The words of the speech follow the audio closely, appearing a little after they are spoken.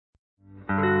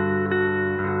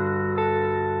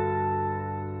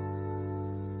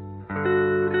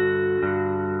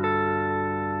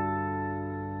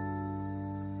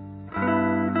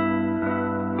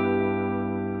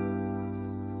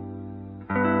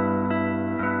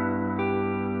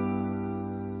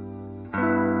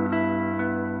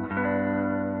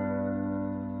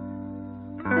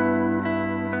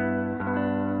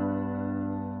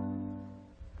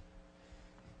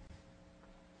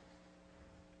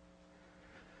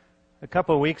A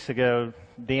couple of weeks ago,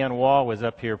 Dan Wall was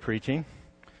up here preaching,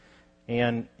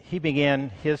 and he began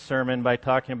his sermon by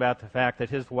talking about the fact that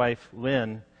his wife,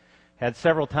 Lynn, had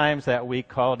several times that week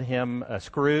called him a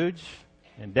Scrooge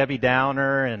and Debbie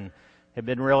Downer and had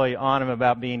been really on him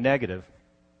about being negative.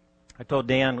 I told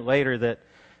Dan later that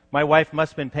my wife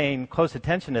must have been paying close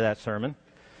attention to that sermon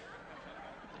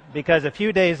because a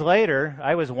few days later,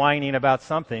 I was whining about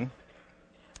something,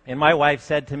 and my wife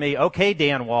said to me, "Okay,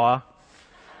 Dan Wall,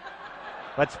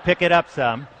 let's pick it up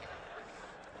some."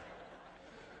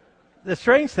 The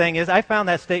strange thing is I found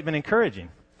that statement encouraging.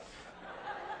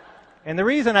 And the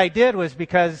reason I did was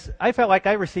because I felt like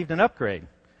I received an upgrade.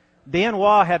 Dan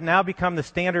Wall had now become the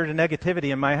standard of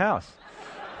negativity in my house.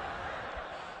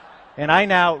 And I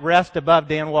now rest above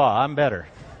Dan Wall. I'm better.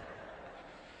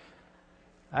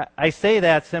 I say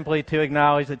that simply to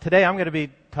acknowledge that today I'm going to be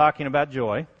talking about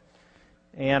joy.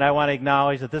 And I want to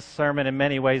acknowledge that this sermon, in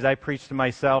many ways, I preach to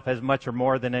myself as much or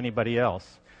more than anybody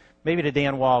else. Maybe to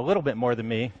Dan Wall a little bit more than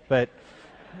me, but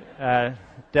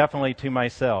definitely to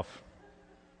myself.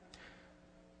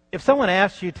 If someone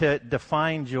asks you to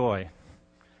define joy,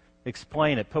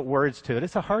 explain it, put words to it,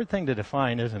 it's a hard thing to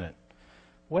define, isn't it?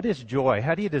 What is joy?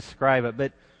 How do you describe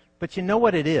it? But you know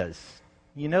what it is.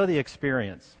 You know the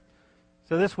experience.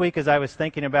 So this week, as I was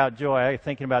thinking about joy, I was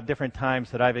thinking about different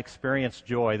times that I've experienced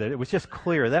joy, that it was just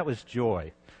clear that was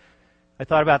joy. I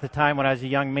thought about the time when I was a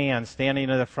young man standing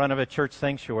in the front of a church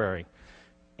sanctuary,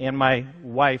 and my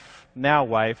wife, now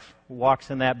wife,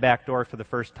 walks in that back door for the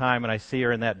first time, and I see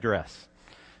her in that dress.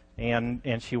 And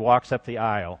she walks up the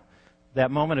aisle.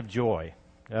 That moment of joy,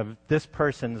 of this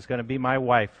person is going to be my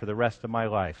wife for the rest of my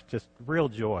life, just real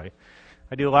joy.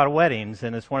 I do a lot of weddings,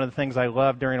 and it's one of the things I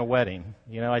love during a wedding.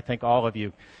 You know, I think all of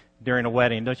you during a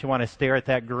wedding, don't you want to stare at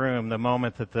that groom the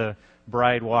moment that the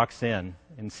bride walks in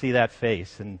and see that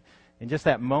face and just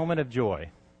that moment of joy.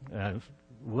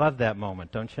 Love that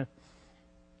moment, don't you?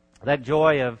 That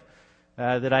joy of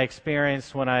that I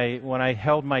experienced when I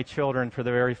held my children for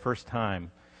the very first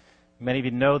time. Many of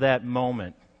you know that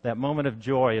moment of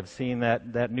joy of seeing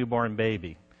that newborn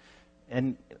baby.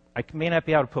 And I may not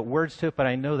be able to put words to it, but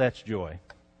I know that's joy.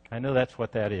 I know that's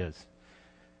what that is.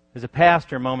 As a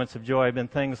pastor, moments of joy have been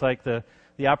things like the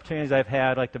opportunities I've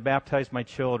had, like to baptize my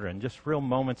children, just real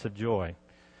moments of joy.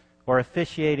 Or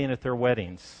officiating at their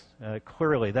weddings.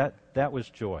 Clearly, that was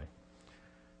joy.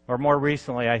 Or more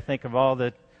recently, I think of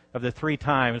the 3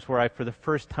 times where I, for the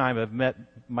first time, have met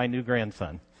my new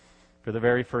grandson for the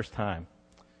very first time.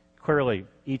 Clearly,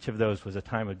 each of those was a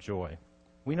time of joy.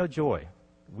 We know joy.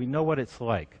 We know what it's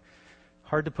like.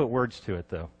 Hard to put words to it,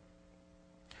 though.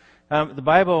 The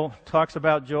Bible talks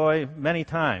about joy many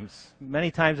times. Many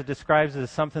times it describes it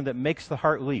as something that makes the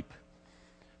heart leap,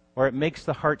 or it makes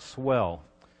the heart swell.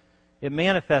 It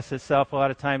manifests itself a lot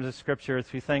of times in Scripture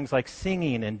through things like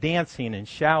singing and dancing and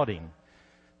shouting.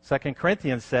 2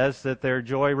 Corinthians says that their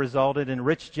joy resulted in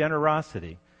rich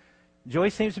generosity. Joy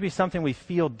seems to be something we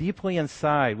feel deeply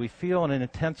inside. We feel in an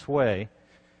intense way.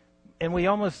 And we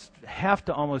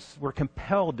we're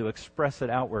compelled to express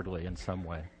it outwardly in some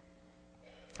way.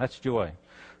 That's joy.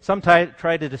 Some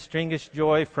try to distinguish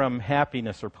joy from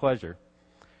happiness or pleasure.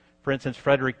 For instance,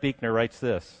 Frederick Buechner writes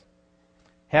this: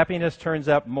 happiness turns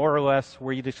up more or less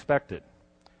where you'd expect it.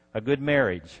 A good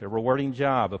marriage, a rewarding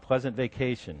job, a pleasant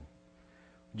vacation.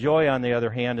 Joy, on the other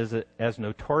hand, is as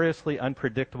notoriously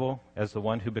unpredictable as the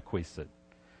one who bequeaths it.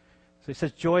 So he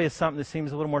says joy is something that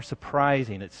seems a little more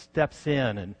surprising. It steps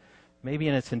in, and maybe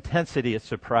in its intensity it's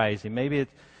surprising. Maybe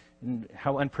it's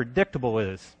how unpredictable it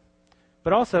is.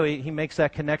 But also he makes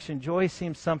that connection. Joy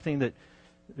seems something that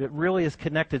really is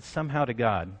connected somehow to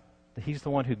God. That He's the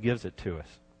one who gives it to us.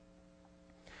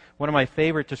 One of my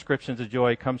favorite descriptions of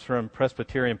joy comes from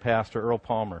Presbyterian pastor Earl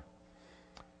Palmer.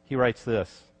 He writes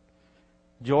this: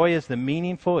 joy is the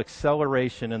meaningful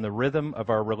acceleration in the rhythm of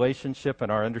our relationship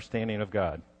and our understanding of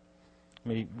God.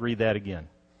 Let me read that again.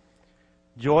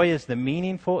 Joy is the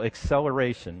meaningful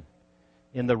acceleration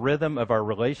in the rhythm of our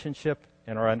relationship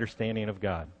and our understanding of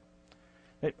God.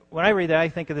 When I read that, I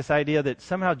think of this idea that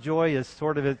somehow joy is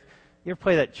sort of you ever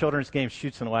play that children's game,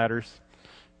 Chutes and Ladders?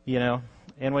 You know?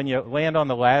 And when you land on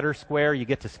the ladder square, you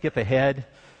get to skip ahead.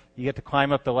 You get to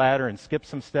climb up the ladder and skip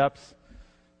some steps.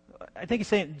 I think he's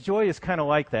saying joy is kind of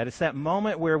like that. It's that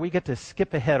moment where we get to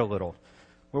skip ahead a little,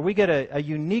 where we get a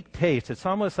unique taste. It's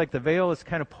almost like the veil is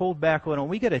kind of pulled back a little,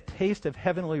 and we get a taste of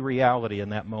heavenly reality in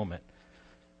that moment.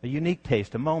 A unique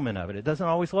taste, a moment of it. It doesn't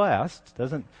always last,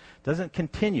 doesn't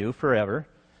continue forever,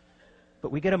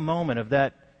 but we get a moment of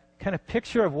that kind of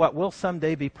picture of what will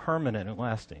someday be permanent and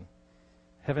lasting.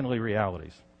 Heavenly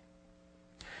realities.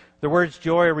 The words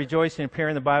joy or rejoicing appear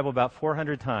in the Bible about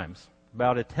 400 times.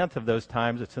 About a tenth of those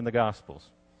times it's in the Gospels.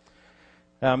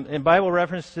 In Bible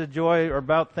references to joy are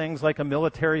about things like a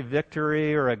military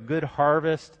victory or a good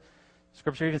harvest.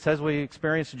 Scripture even says we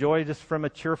experience joy just from a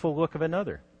cheerful look of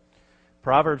another.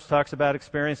 Proverbs talks about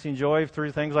experiencing joy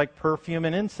through things like perfume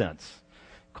and incense.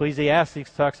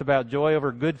 Ecclesiastes talks about joy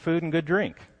over good food and good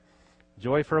drink.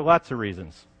 Joy for lots of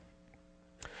reasons.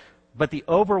 But the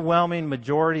overwhelming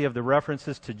majority of the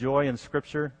references to joy in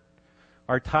Scripture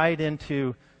are tied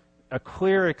into a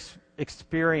clear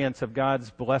experience of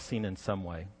God's blessing in some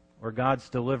way, or God's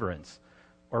deliverance,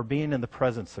 or being in the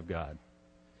presence of God.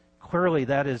 Clearly,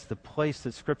 that is the place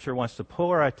that Scripture wants to pull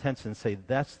our attention and say,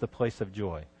 that's the place of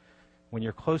joy. When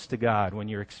you're close to God, when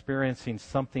you're experiencing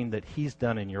something that He's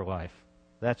done in your life,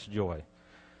 that's joy.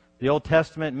 The Old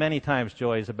Testament, many times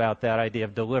joy is about that idea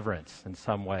of deliverance in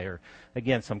some way, or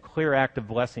again, some clear act of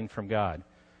blessing from God.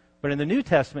 But in the New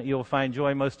Testament, you'll find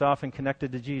joy most often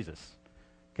connected to Jesus,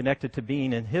 connected to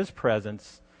being in His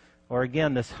presence, or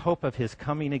again, this hope of His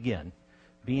coming again,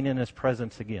 being in His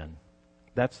presence again.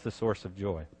 That's the source of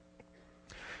joy.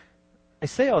 I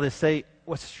say all this to say,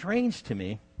 what's strange to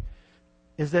me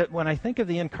is that when I think of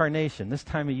the Incarnation, this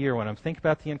time of year, when I'm thinking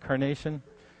about the Incarnation,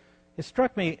 it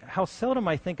struck me how seldom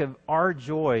I think of our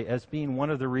joy as being one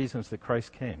of the reasons that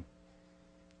Christ came.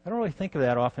 I don't really think of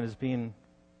that often as being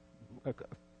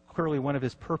clearly one of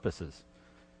His purposes,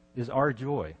 is our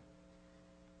joy.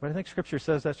 But I think Scripture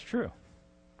says that's true.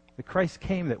 That Christ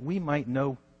came that we might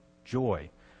know joy,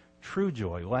 true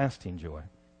joy, lasting joy.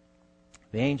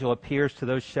 The angel appears to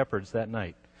those shepherds that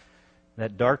night,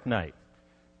 that dark night.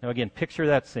 Now again, picture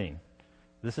that scene.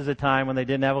 This is a time when they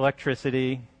didn't have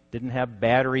electricity, didn't have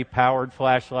battery-powered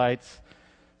flashlights.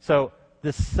 So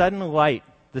this sudden light,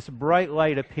 this bright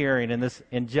light appearing in this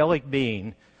angelic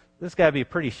being, this got to be a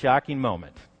pretty shocking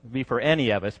moment. It'd be for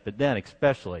any of us, but then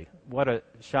especially. What a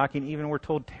shocking, even we're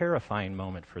told terrifying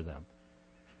moment for them.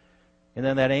 And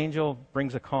then that angel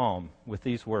brings a calm with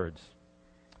these words.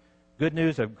 Good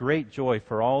news of great joy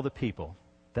for all the people.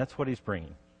 That's what he's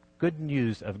bringing. Good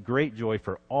news of great joy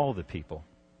for all the people.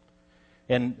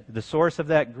 And the source of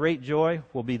that great joy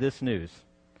will be this news.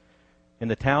 In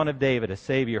the town of David, a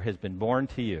Savior has been born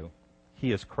to you.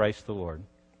 He is Christ the Lord.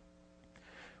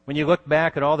 When you look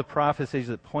back at all the prophecies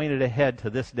that pointed ahead to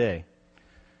this day,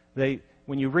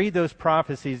 when you read those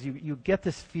prophecies, you get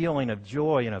this feeling of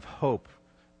joy and of hope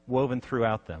woven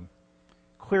throughout them.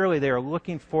 Clearly, they are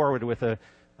looking forward with a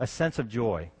sense of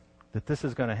joy that this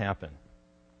is going to happen.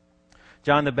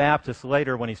 John the Baptist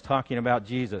later, when he's talking about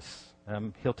Jesus,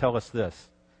 he'll tell us this.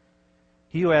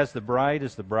 He who has the bride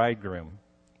is the bridegroom,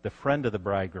 the friend of the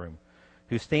bridegroom,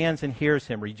 who stands and hears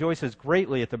him, rejoices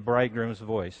greatly at the bridegroom's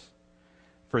voice.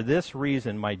 For this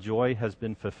reason my joy has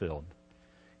been fulfilled.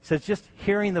 He says, just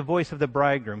hearing the voice of the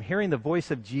bridegroom, hearing the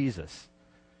voice of Jesus,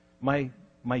 my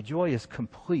joy is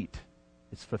complete.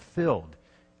 It's fulfilled.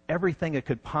 Everything it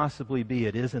could possibly be,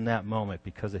 it is in that moment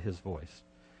because of His voice.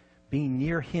 Being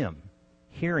near Him,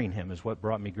 hearing Him is what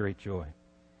brought me great joy.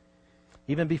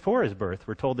 Even before His birth,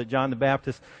 we're told that John the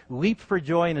Baptist leaped for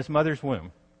joy in his mother's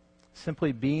womb.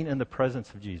 Simply being in the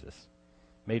presence of Jesus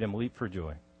made him leap for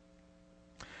joy.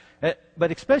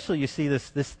 But especially you see this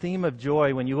theme of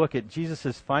joy when you look at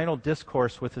Jesus' final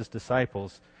discourse with His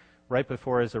disciples right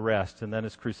before His arrest and then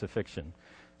His crucifixion.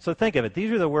 So think of it.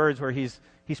 These are the words where He's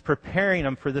preparing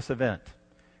them for this event.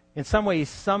 In some way, He's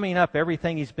summing up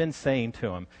everything He's been saying to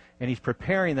them, and He's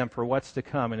preparing them for what's to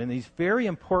come. And in these very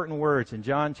important words in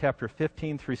John chapter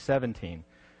 15 through 17,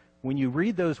 when you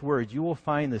read those words, you will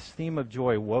find this theme of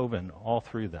joy woven all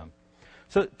through them.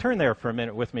 So turn there for a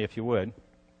minute with me, if you would.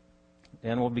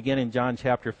 And we'll begin in John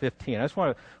chapter 15. I just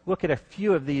want to look at a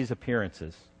few of these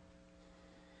appearances.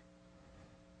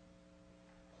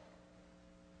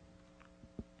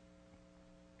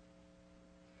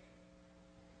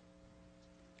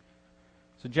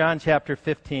 So John chapter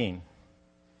 15.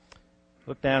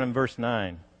 Look down in verse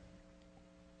 9.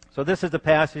 So this is the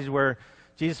passage where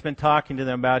Jesus has been talking to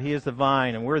them about He is the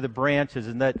vine and we're the branches,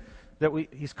 and that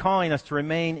He's calling us to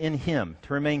remain in Him,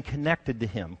 to remain connected to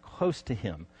Him, close to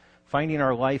Him, finding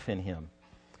our life in Him.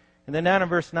 And then down in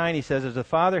verse 9 He says, as the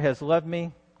Father has loved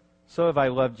me, so have I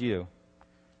loved you.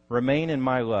 Remain in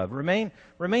my love. Remain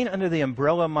under the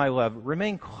umbrella of my love.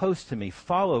 Remain close to me.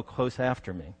 Follow close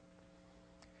after me.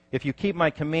 If you keep my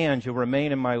commands, you'll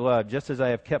remain in my love, just as I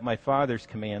have kept my Father's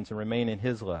commands and remain in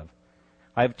His love.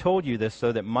 I have told you this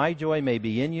so that my joy may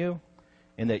be in you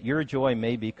and that your joy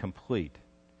may be complete.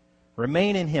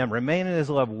 Remain in Him. Remain in His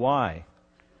love. Why?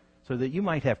 So that you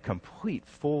might have complete,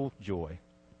 full joy.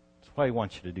 That's why He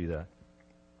wants you to do that.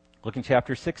 Look in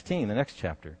chapter 16, the next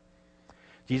chapter.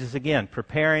 Jesus, again,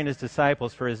 preparing his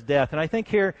disciples for his death. And I think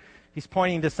here he's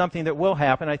pointing to something that will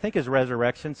happen. I think his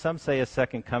resurrection. Some say his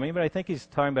second coming, but I think he's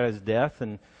talking about his death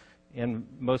and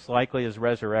most likely his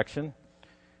resurrection.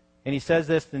 And he says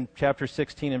this in chapter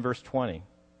 16 and verse 20.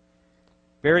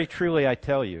 Very truly I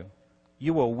tell you,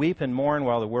 you will weep and mourn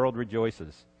while the world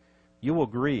rejoices. You will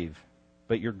grieve,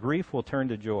 but your grief will turn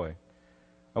to joy.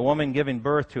 A woman giving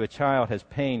birth to a child has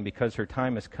pain because her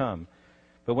time has come.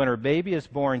 But when her baby is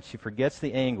born, she forgets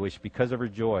the anguish because of her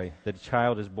joy that a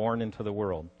child is born into the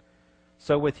world.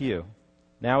 So with you,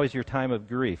 now is your time of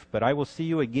grief, but I will see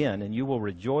you again, and you will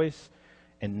rejoice,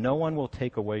 and no one will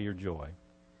take away your joy.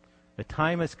 The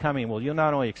time is coming. Well, you'll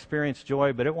not only experience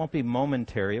joy, but it won't be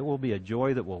momentary. It will be a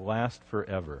joy that will last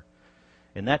forever.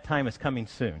 And that time is coming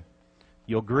soon.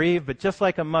 You'll grieve, but just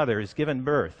like a mother is given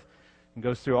birth and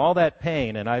goes through all that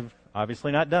pain, and I've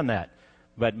obviously not done that,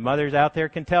 but mothers out there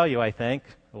can tell you, I think,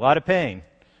 a lot of pain.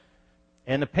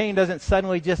 And the pain doesn't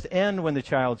suddenly just end when the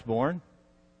child's born,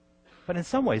 but in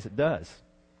some ways it does.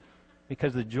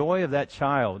 Because the joy of that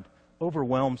child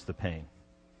overwhelms the pain.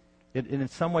 It in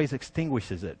some ways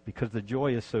extinguishes it because the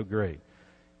joy is so great.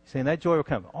 He's saying that joy will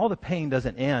come. All the pain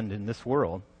doesn't end in this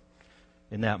world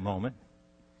in that moment.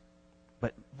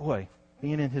 But boy,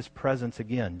 being in his presence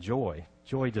again, joy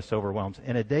just overwhelms.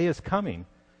 And a day is coming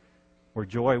where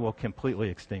joy will completely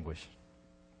extinguish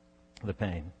the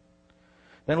pain.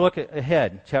 Then look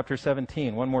ahead, chapter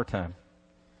 17, one more time.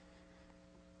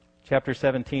 Chapter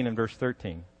 17 and verse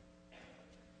 13.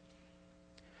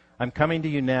 I'm coming to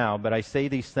you now, but I say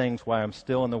these things while I'm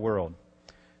still in the world.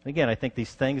 And again, I think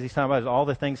these things he's talking about is all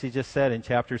the things he just said in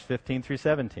chapters 15 through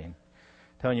 17.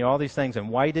 Telling you all these things. And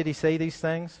why did he say these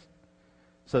things?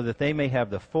 So that they may have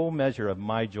the full measure of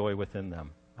my joy within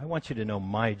them. I want you to know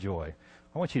my joy.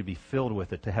 I want you to be filled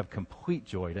with it, to have complete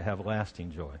joy, to have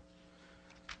lasting joy.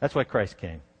 That's why Christ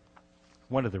came.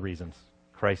 One of the reasons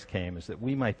Christ came is that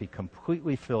we might be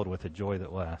completely filled with a joy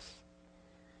that lasts.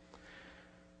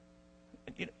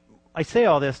 I say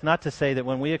all this not to say that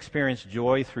when we experience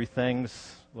joy through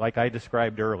things like I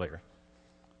described earlier,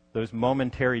 those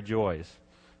momentary joys,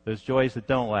 those joys that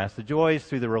don't last, the joys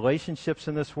through the relationships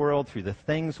in this world, through the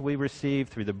things we receive,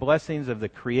 through the blessings of the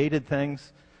created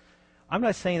things, I'm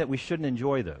not saying that we shouldn't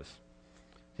enjoy those.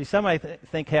 See, some I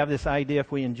think have this idea if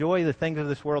we enjoy the things of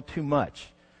this world too much,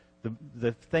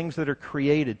 the things that are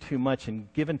created too much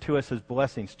and given to us as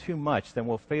blessings too much, then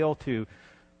we'll fail to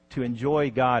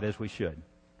enjoy God as we should.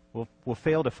 We'll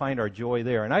fail to find our joy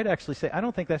there. And I'd actually say, I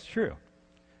don't think that's true.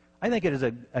 I think it is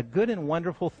a good and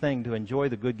wonderful thing to enjoy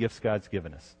the good gifts God's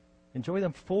given us. Enjoy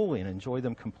them fully and enjoy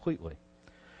them completely.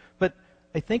 But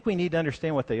I think we need to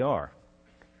understand what they are.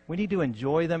 We need to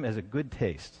enjoy them as a good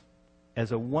taste,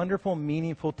 as a wonderful,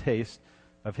 meaningful taste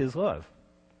of His love.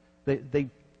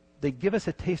 They give us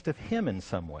a taste of Him in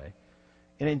some way,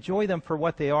 and enjoy them for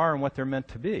what they are and what they're meant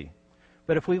to be.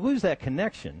 But if we lose that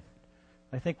connection,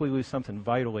 I think we lose something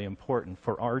vitally important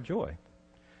for our joy.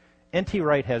 N.T.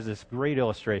 Wright has this great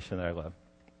illustration that I love.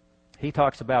 He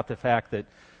talks about the fact that,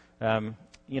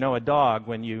 a dog,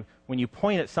 when you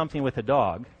point at something with a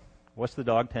dog, what's the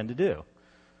dog tend to do?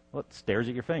 Well, it stares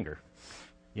at your finger,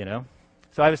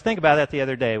 So I was thinking about that the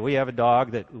other day. We have a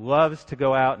dog that loves to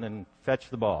go out and fetch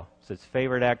the ball. It's its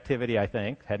favorite activity, I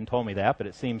think. Hadn't told me that, but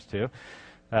it seems to.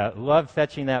 Love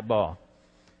fetching that ball.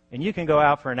 And you can go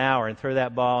out for an hour and throw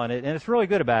that ball, and it's really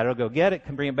good about it. It'll go get it,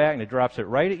 can bring it back, and it drops it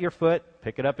right at your foot,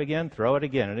 pick it up again, throw it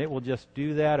again, and it will just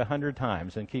do that 100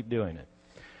 times and keep doing it.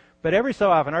 But every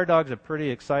so often, our dog's a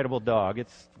pretty excitable dog.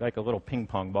 It's like a little ping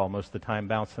pong ball most of the time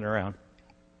bouncing around.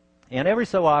 And every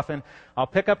so often, I'll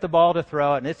pick up the ball to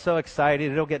throw it, and it's so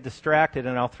excited, it'll get distracted,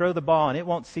 and I'll throw the ball, and it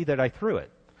won't see that I threw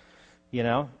it,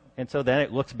 And so then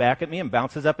it looks back at me and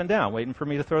bounces up and down, waiting for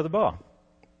me to throw the ball.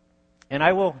 And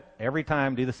I will, every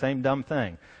time, do the same dumb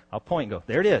thing. I'll point and go,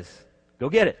 there it is. Go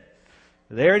get it.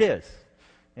 There it is.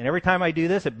 And every time I do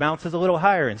this, it bounces a little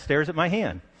higher and stares at my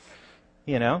hand.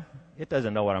 It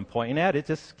doesn't know what I'm pointing at. It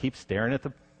just keeps staring at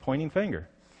the pointing finger.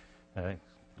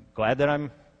 Glad that I'm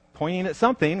pointing at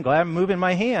something. Glad I'm moving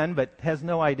my hand, but has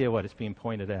no idea what it's being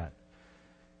pointed at.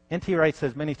 N.T. Wright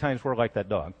says many times we're like that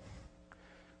dog.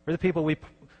 We're the people,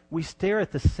 we stare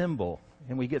at the symbol,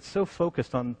 and we get so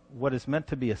focused on what is meant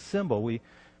to be a symbol, we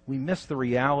miss the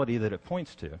reality that it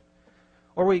points to.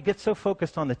 Or we get so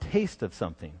focused on the taste of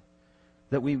something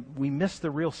that we miss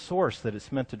the real source that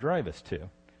it's meant to drive us to.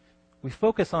 We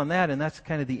focus on that, and that's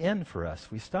kind of the end for us.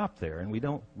 We stop there, and we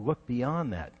don't look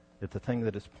beyond that at the thing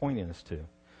that it's pointing us to.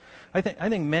 I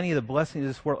think many of the blessings of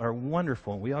this world are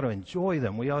wonderful, and we ought to enjoy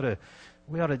them. We ought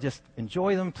to just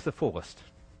enjoy them to the fullest,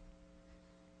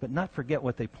 but not forget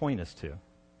what they point us to.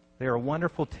 They are a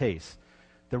wonderful taste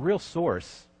the real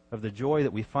source of the joy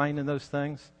that we find in those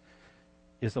things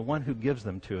is the one who gives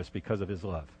them to us because of his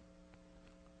love.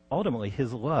 Ultimately,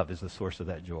 his love is the source of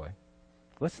that joy.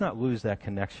 Let's not lose that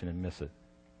connection and miss it.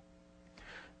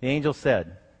 The angel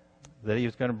said that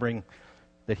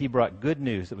he brought good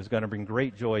news that was going to bring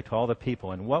great joy to all the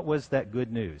people. And what was that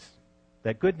good news?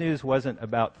 That good news wasn't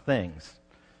about things.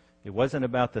 It wasn't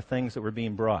about the things that were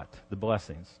being brought, the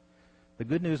blessings. The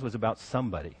good news was about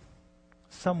somebody.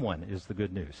 Someone is the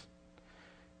good news.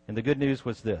 And the good news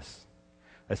was this: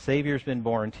 a Savior has been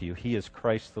born to you. He is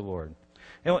Christ the Lord.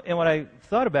 And what I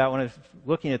thought about when I was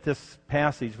looking at this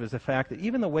passage was the fact that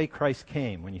even the way Christ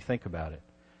came, when you think about it,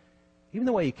 even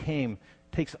the way he came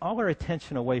takes all our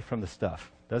attention away from the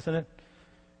stuff, doesn't it?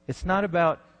 It's not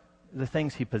about the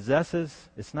things he possesses.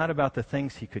 It's not about the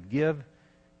things he could give.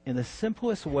 In the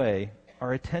simplest way,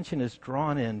 our attention is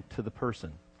drawn in to the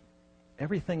person.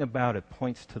 Everything about it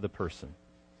points to the person.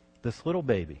 This little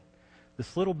baby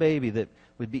that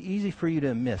would be easy for you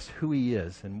to miss who he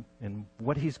is and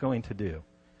what he's going to do.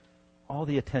 All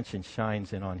the attention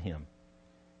shines in on him.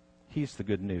 He's the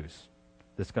good news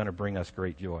that's going to bring us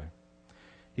great joy.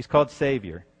 He's called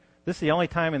Savior. This is the only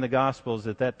time in the Gospels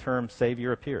that term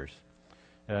Savior appears,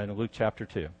 in Luke chapter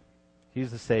 2.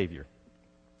 He's the Savior.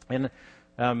 And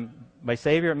by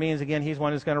Savior, it means, again, he's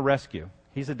one who's going to rescue.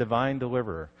 He's a divine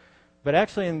deliverer. But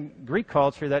actually, in Greek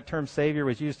culture, that term Savior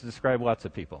was used to describe lots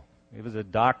of people. It was a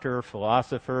doctor,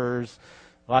 philosophers,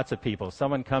 lots of people.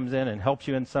 Someone comes in and helps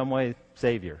you in some way,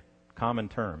 Savior, common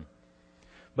term.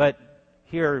 But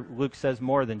here, Luke says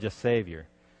more than just Savior.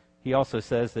 He also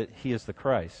says that he is the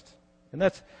Christ. And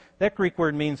that Greek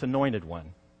word means anointed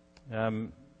one.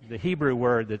 The Hebrew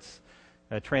word that's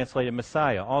translated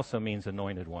Messiah also means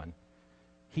anointed one.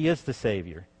 He is the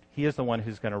Savior. He is the one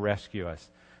who's going to rescue us.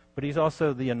 But he's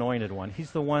also the anointed one.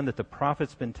 He's the one that the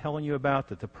prophets have been telling you about,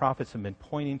 that the prophets have been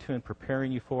pointing to and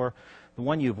preparing you for, the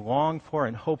one you've longed for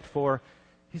and hoped for.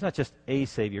 He's not just a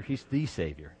Savior. He's the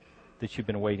Savior that you've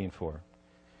been waiting for.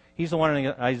 He's the one in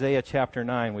Isaiah chapter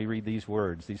 9. We read these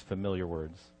words, these familiar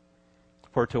words.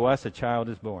 For to us a child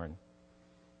is born.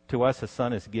 To us a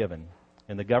son is given.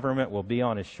 And the government will be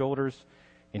on his shoulders.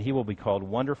 And he will be called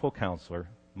Wonderful Counselor,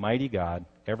 Mighty God,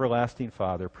 Everlasting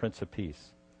Father, Prince of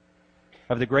Peace.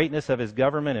 Of the greatness of his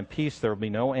government and peace there will be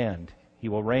no end. He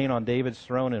will reign on David's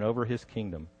throne and over his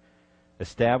kingdom,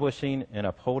 establishing and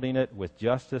upholding it with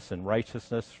justice and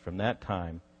righteousness from that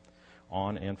time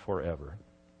on and forever.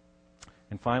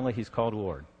 And finally, he's called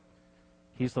Lord.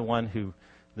 He's the one who,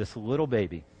 this little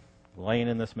baby laying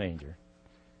in this manger,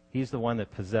 he's the one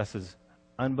that possesses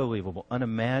unbelievable,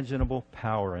 unimaginable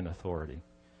power and authority.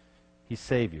 He's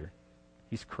Savior.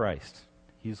 He's Christ.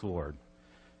 He's Lord.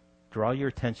 Draw your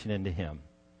attention into him,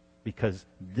 because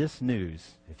this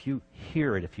news, if you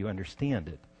hear it, if you understand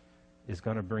it, is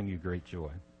going to bring you great joy.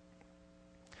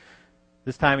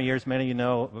 This time of year, as many of you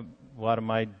know, a lot of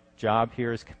my job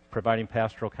here is providing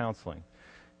pastoral counseling.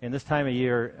 And this time of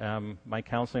year, my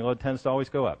counseling load tends to always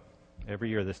go up every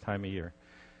year this time of year.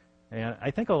 And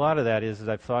I think a lot of that is, as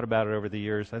I've thought about it over the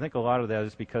years, I think a lot of that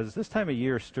is because this time of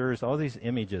year stirs all these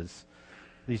images,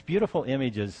 these beautiful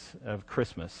images of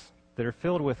Christmas that are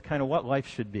filled with kind of what life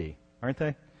should be, aren't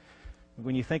they?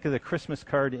 When you think of the Christmas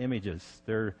card images,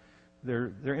 they're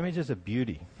images of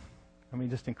beauty. I mean,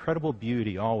 just incredible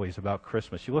beauty always about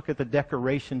Christmas. You look at the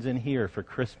decorations in here for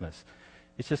Christmas.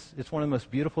 It's one of the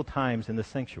most beautiful times in the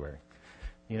sanctuary.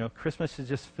 You know, Christmas is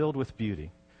just filled with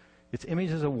beauty. It's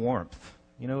images of warmth,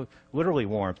 you know, literally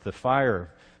warmth, the fire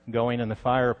going in the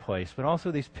fireplace, but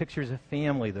also these pictures of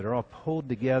family that are all pulled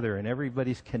together and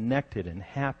everybody's connected and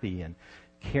happy and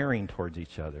caring towards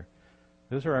each other.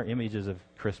 Those are our images of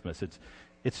Christmas.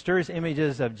 It stirs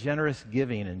images of generous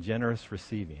giving and generous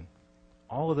receiving.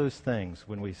 All of those things,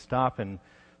 when we stop and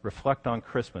reflect on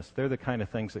Christmas, they're the kind of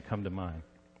things that come to mind.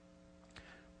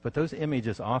 But those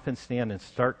images often stand in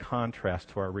stark contrast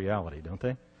to our reality, don't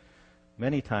they?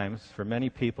 Many times, for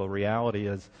many people, reality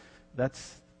is,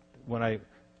 this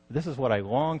is what I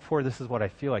long for, this is what I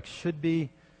feel like should be,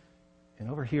 and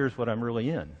over here is what I'm really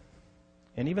in.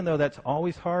 And even though that's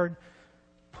always hard,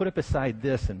 put it beside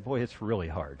this, and boy, it's really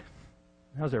hard.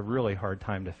 That was a really hard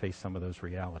time to face some of those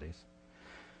realities.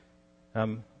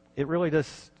 It really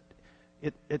does,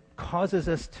 it causes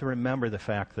us to remember the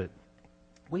fact that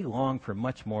we long for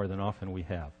much more than often we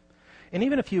have. And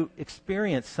even if you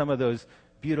experience some of those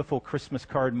beautiful Christmas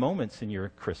card moments in your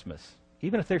Christmas,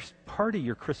 even if they're part of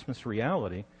your Christmas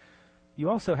reality, you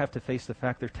also have to face the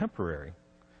fact they're temporary.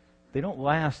 They don't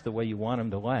last the way you want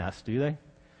them to last, do they?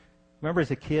 Remember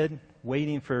as a kid,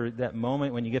 waiting for that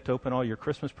moment when you get to open all your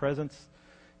Christmas presents?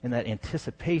 and that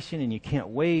anticipation, and you can't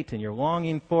wait, and you're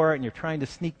longing for it, and you're trying to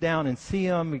sneak down and see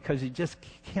them because you just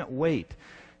can't wait,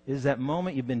 is that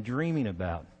moment you've been dreaming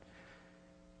about.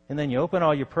 And then you open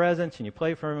all your presents, and you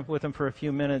play with them for a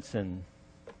few minutes, and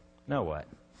now what?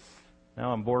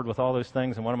 Now I'm bored with all those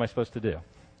things, and what am I supposed to do?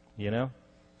 You know?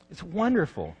 It's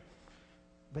wonderful.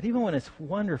 But even when it's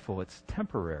wonderful, it's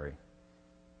temporary.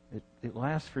 It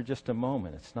lasts for just a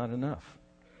moment. It's not enough.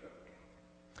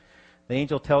 The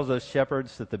angel tells those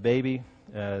shepherds that the baby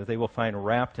they will find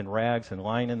wrapped in rags and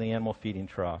lying in the animal feeding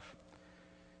trough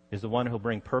is the one who will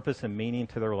bring purpose and meaning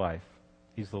to their life.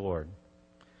 He's the Lord.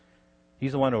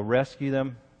 He's the one who will rescue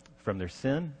them from their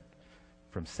sin,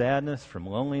 from sadness, from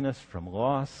loneliness, from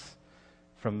loss,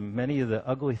 from many of the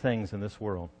ugly things in this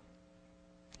world.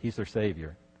 He's their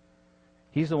Savior.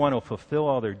 He's the one who will fulfill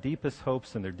all their deepest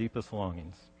hopes and their deepest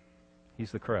longings.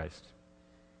 He's the Christ.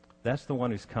 That's the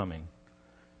one who's coming.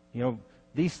 You know,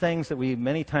 these things that we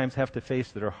many times have to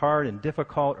face that are hard and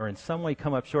difficult or in some way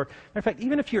come up short. Matter of fact,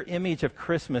 even if your image of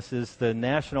Christmas is the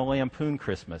National Lampoon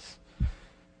Christmas,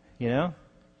 you know,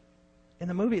 in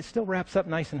the movie it still wraps up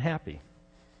nice and happy.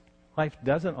 Life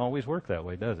doesn't always work that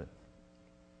way, does it?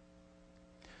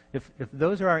 If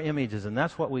those are our images and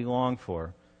that's what we long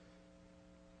for,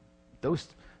 those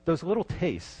little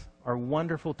tastes are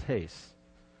wonderful tastes.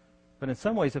 But in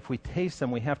some ways, if we taste them,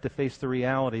 we have to face the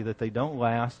reality that they don't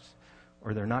last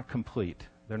or they're not complete.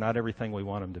 They're not everything we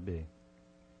want them to be.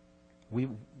 We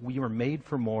were made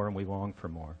for more and we long for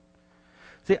more.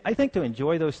 See, I think to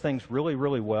enjoy those things really,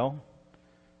 really well,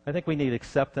 I think we need to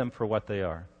accept them for what they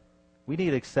are. We need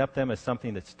to accept them as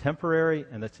something that's temporary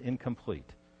and that's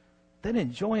incomplete. Then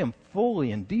enjoy them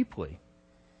fully and deeply.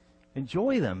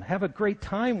 Enjoy them. Have a great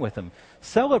time with them.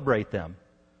 Celebrate them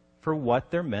for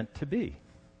what they're meant to be.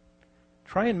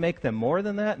 Try and make them more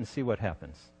than that and see what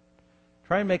happens.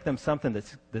 Try and make them something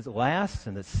that lasts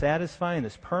and that's satisfying,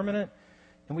 that's permanent.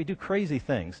 And we do crazy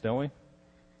things, don't we?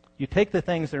 You take the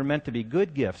things that are meant to be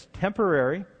good gifts,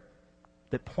 temporary,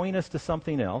 that point us to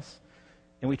something else,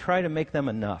 and we try to make them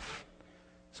enough.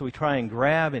 So we try and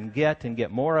grab and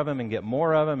get more of them and get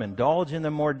more of them, indulge in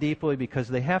them more deeply because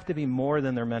they have to be more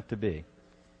than they're meant to be.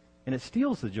 And it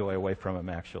steals the joy away from them,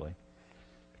 actually.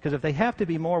 Because if they have to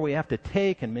be more, we have to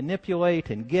take and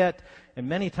manipulate and get, and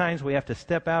many times we have to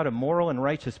step out of moral and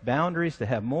righteous boundaries to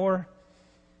have more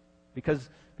because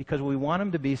we want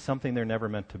them to be something they're never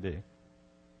meant to be.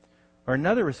 Or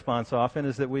another response often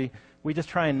is that we just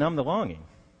try and numb the longing,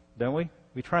 don't we?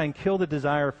 We try and kill the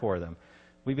desire for them.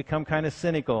 We become kind of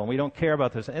cynical and we don't care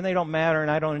about this. And they don't matter and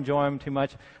I don't enjoy them too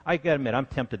much. I got to admit, I'm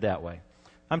tempted that way.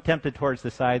 I'm tempted towards the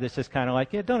side that's just kind of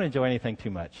like, yeah, don't enjoy anything too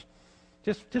much.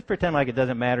 Just pretend like it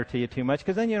doesn't matter to you too much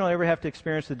because then you don't ever have to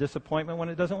experience the disappointment when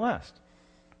it doesn't last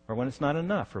or when it's not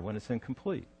enough or when it's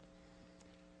incomplete.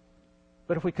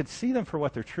 But if we could see them for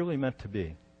what they're truly meant to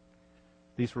be,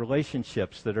 these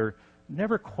relationships that are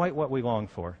never quite what we long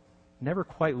for, never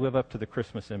quite live up to the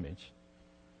Christmas image.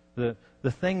 The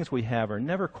things we have are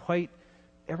never quite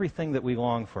everything that we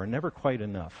long for, never quite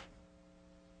enough.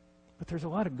 But there's a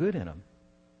lot of good in them.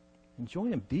 Enjoy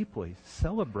them deeply.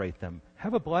 Celebrate them.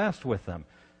 Have a blast with them.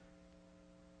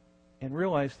 And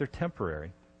realize they're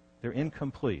temporary. They're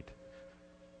incomplete.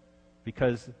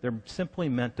 Because they're simply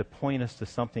meant to point us to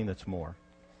something that's more.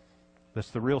 That's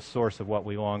the real source of what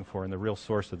we long for and the real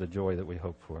source of the joy that we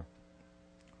hope for.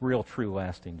 Real, true,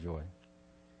 lasting joy.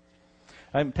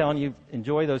 I'm telling you,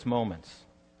 enjoy those moments.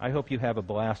 I hope you have a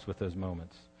blast with those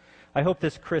moments. I hope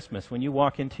this Christmas, when you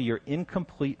walk into your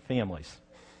incomplete families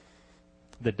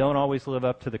that don't always live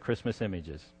up to the Christmas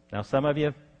images. Now, some of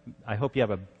you, I hope you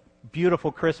have a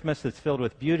beautiful Christmas that's filled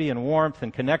with beauty and warmth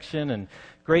and connection and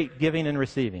great giving and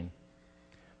receiving.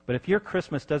 But if your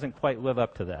Christmas doesn't quite live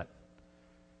up to that,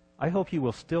 I hope you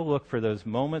will still look for those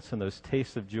moments and those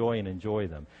tastes of joy and enjoy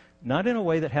them. Not in a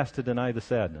way that has to deny the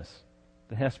sadness,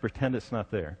 that has to pretend it's not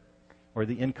there, or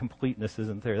the incompleteness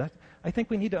isn't there. I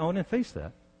think we need to own and face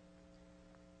that.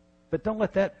 But don't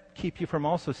let that keep you from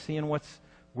also seeing what's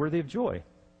worthy of joy.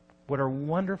 What are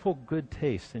wonderful, good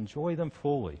tastes. Enjoy them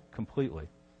fully, completely.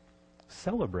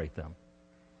 Celebrate them.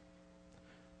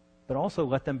 But also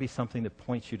let them be something that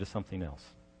points you to something else.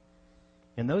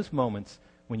 In those moments,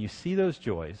 when you see those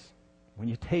joys, when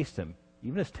you taste them,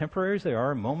 even as temporary as they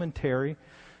are, momentary,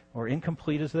 or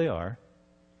incomplete as they are,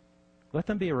 let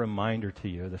them be a reminder to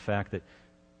you of the fact that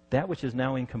that which is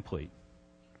now incomplete,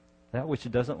 that which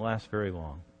doesn't last very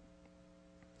long,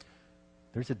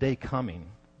 there's a day coming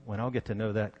when I'll get to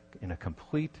know that in a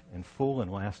complete and full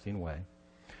and lasting way.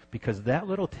 Because that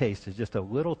little taste is just a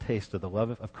little taste of the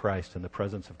love of Christ and the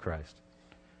presence of Christ.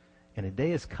 And a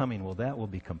day is coming where that will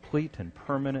be complete and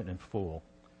permanent and full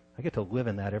I get to live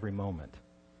in that every moment.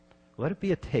 Let it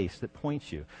be a taste that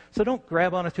points you. So don't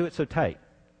grab onto it so tight.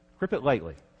 Grip it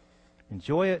lightly.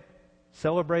 Enjoy it,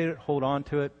 celebrate it, hold on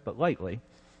to it, but lightly,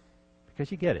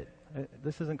 because you get it.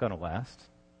 This isn't going to last.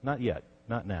 Not yet.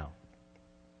 Not now.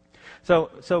 So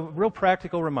real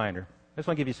practical reminder. I just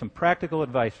want to give you some practical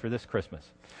advice for this Christmas.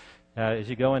 As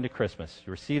you go into Christmas,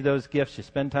 you receive those gifts, you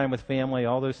spend time with family,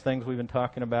 all those things we've been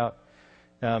talking about.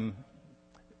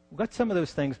 Let some of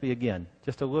those things be, again,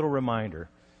 just a little reminder.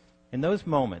 In those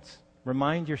moments,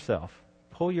 remind yourself,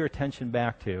 pull your attention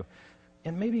back to,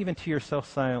 and maybe even to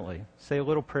yourself silently, say a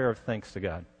little prayer of thanks to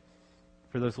God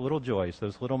for those little joys,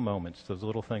 those little moments, those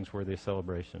little things worthy of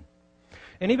celebration.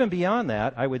 And even beyond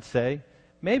that, I would say,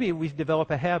 maybe we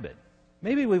develop a habit.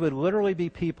 Maybe we would literally be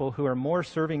people who are more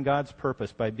serving God's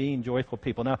purpose by being joyful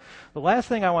people. Now, the last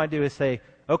thing I want to do is say,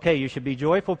 okay, you should be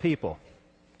joyful people.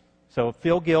 So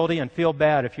feel guilty and feel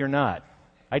bad if you're not.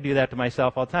 I do that to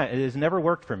myself all the time. It has never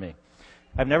worked for me.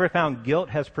 I've never found guilt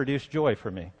has produced joy for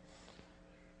me.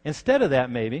 Instead of that,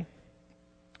 maybe,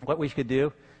 what we could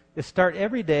do is start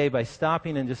every day by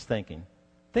stopping and just thinking.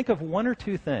 Think of one or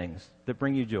two things that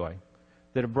bring you joy,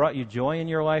 that have brought you joy in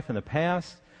your life in the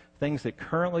past, things that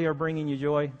currently are bringing you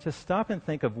joy. Just stop and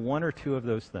think of one or two of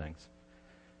those things.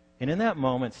 And in that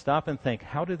moment, stop and think,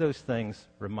 how do those things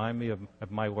remind me of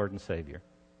my Lord and Savior?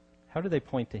 How do they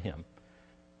point to Him?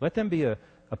 Let them be a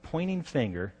pointing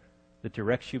finger that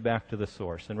directs you back to the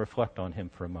source, and reflect on Him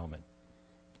for a moment.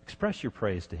 Express your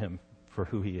praise to Him for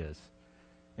who He is,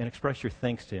 and express your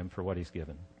thanks to Him for what He's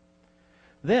given.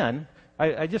 Then,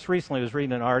 I just recently was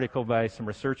reading an article by some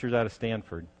researchers out of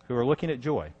Stanford who are looking at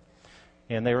joy.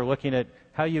 And they were looking at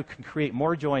how you can create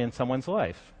more joy in someone's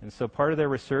life. And so part of their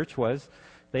research was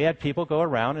they had people go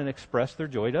around and express their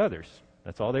joy to others.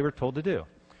 That's all they were told to do.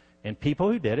 And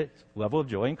people who did it, level of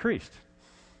joy increased.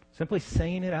 Simply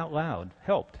saying it out loud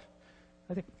helped.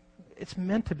 I think it's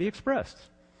meant to be expressed.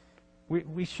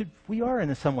 We are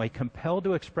in some way compelled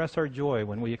to express our joy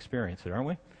when we experience it, aren't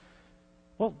we?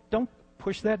 Well, don't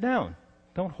push that down.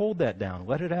 Don't hold that down.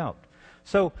 Let it out.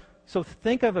 So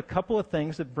think of a couple of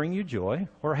things that bring you joy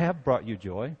or have brought you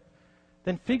joy.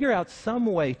 Then figure out some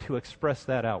way to express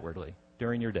that outwardly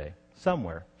during your day.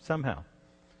 Somewhere, somehow.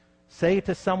 Say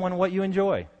to someone what you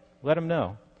enjoy. Let them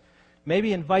know.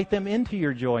 Maybe invite them into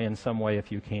your joy in some way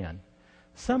if you can.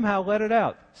 Somehow let it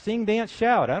out. Sing, dance,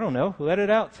 shout. I don't know. Let it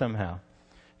out somehow.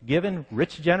 Give in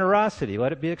rich generosity.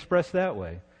 Let it be expressed that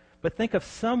way. But think of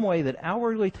some way that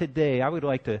outwardly today I would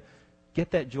like to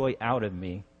get that joy out of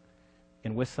me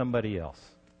and with somebody else.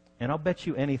 And I'll bet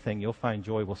you anything you'll find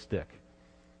joy will stick.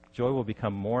 Joy will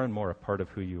become more and more a part of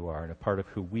who you are and a part of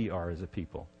who we are as a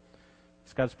people.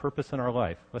 It's God's purpose in our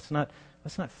life. Let's not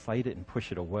fight it and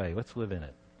push it away. Let's live in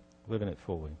it. Live in it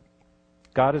fully.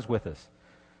 God is with us.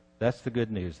 That's the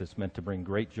good news that's meant to bring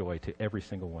great joy to every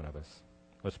single one of us.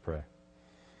 Let's pray.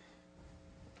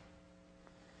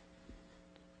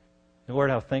 And Lord,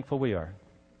 how thankful we are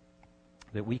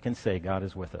that we can say God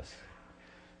is with us.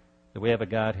 That we have a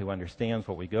God who understands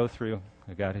what we go through,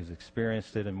 a God who's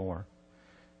experienced it and more.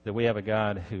 That we have a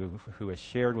God who has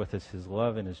shared with us His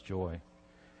love and His joy.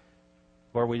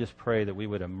 Lord, we just pray that we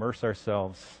would immerse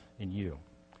ourselves in You,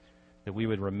 that we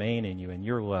would remain in You, in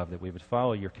Your love, that we would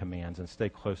follow Your commands and stay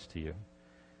close to You,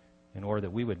 in order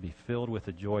that we would be filled with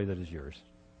the joy that is Yours.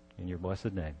 In Your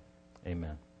blessed name,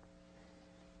 amen.